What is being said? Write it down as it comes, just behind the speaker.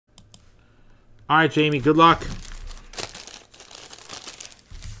All right, Jamie, good luck.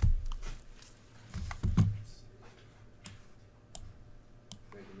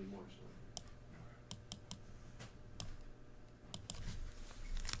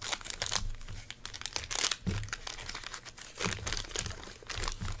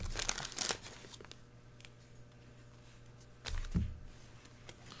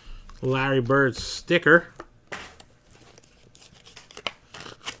 Larry Bird sticker.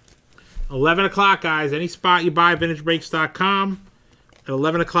 11 o'clock, guys. Any spot you buy, VintageBreaks.com. At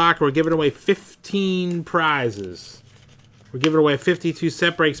 11 o'clock, we're giving away 15 prizes. We're giving away a 52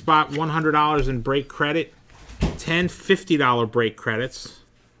 set break spot, $100 in break credit, 10 $50 break credits,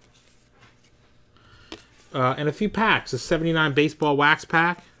 and a few packs. A 79 baseball wax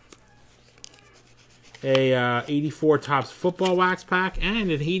pack, a 84 Topps football wax pack,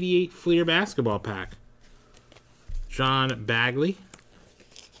 and an 88 Fleer basketball pack. John Bagley.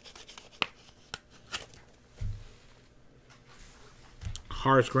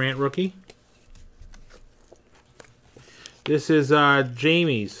 Horace Grant rookie. This is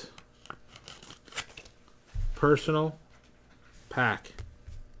Jamie's personal pack.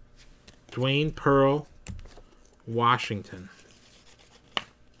 Dwayne Pearl, Washington.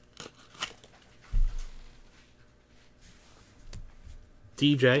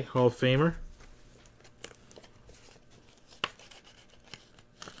 DJ, Hall of Famer.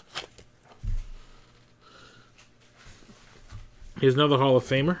 Here's another Hall of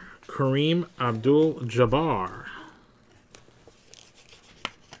Famer, Kareem Abdul-Jabbar.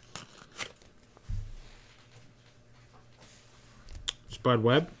 Spud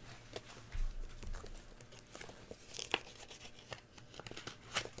Webb.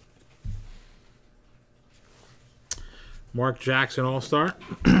 Mark Jackson All-Star,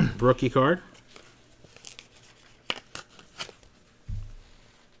 rookie card.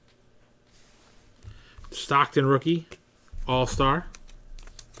 Stockton rookie, All-Star.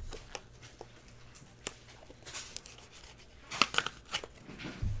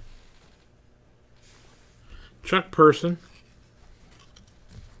 Chuck Person.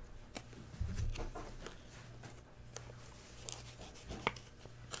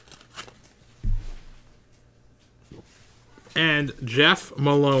 And Jeff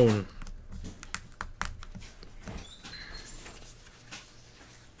Malone.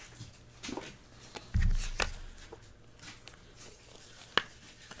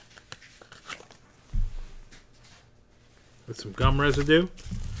 With some gum residue,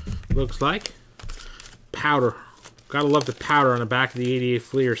 looks like. Powder. Gotta love the powder on the back of the 88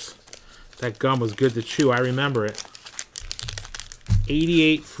 Fleers. That gum was good to chew, I remember it.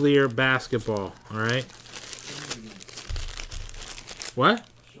 88 Fleer basketball, alright? What?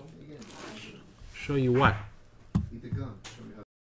 Show you what?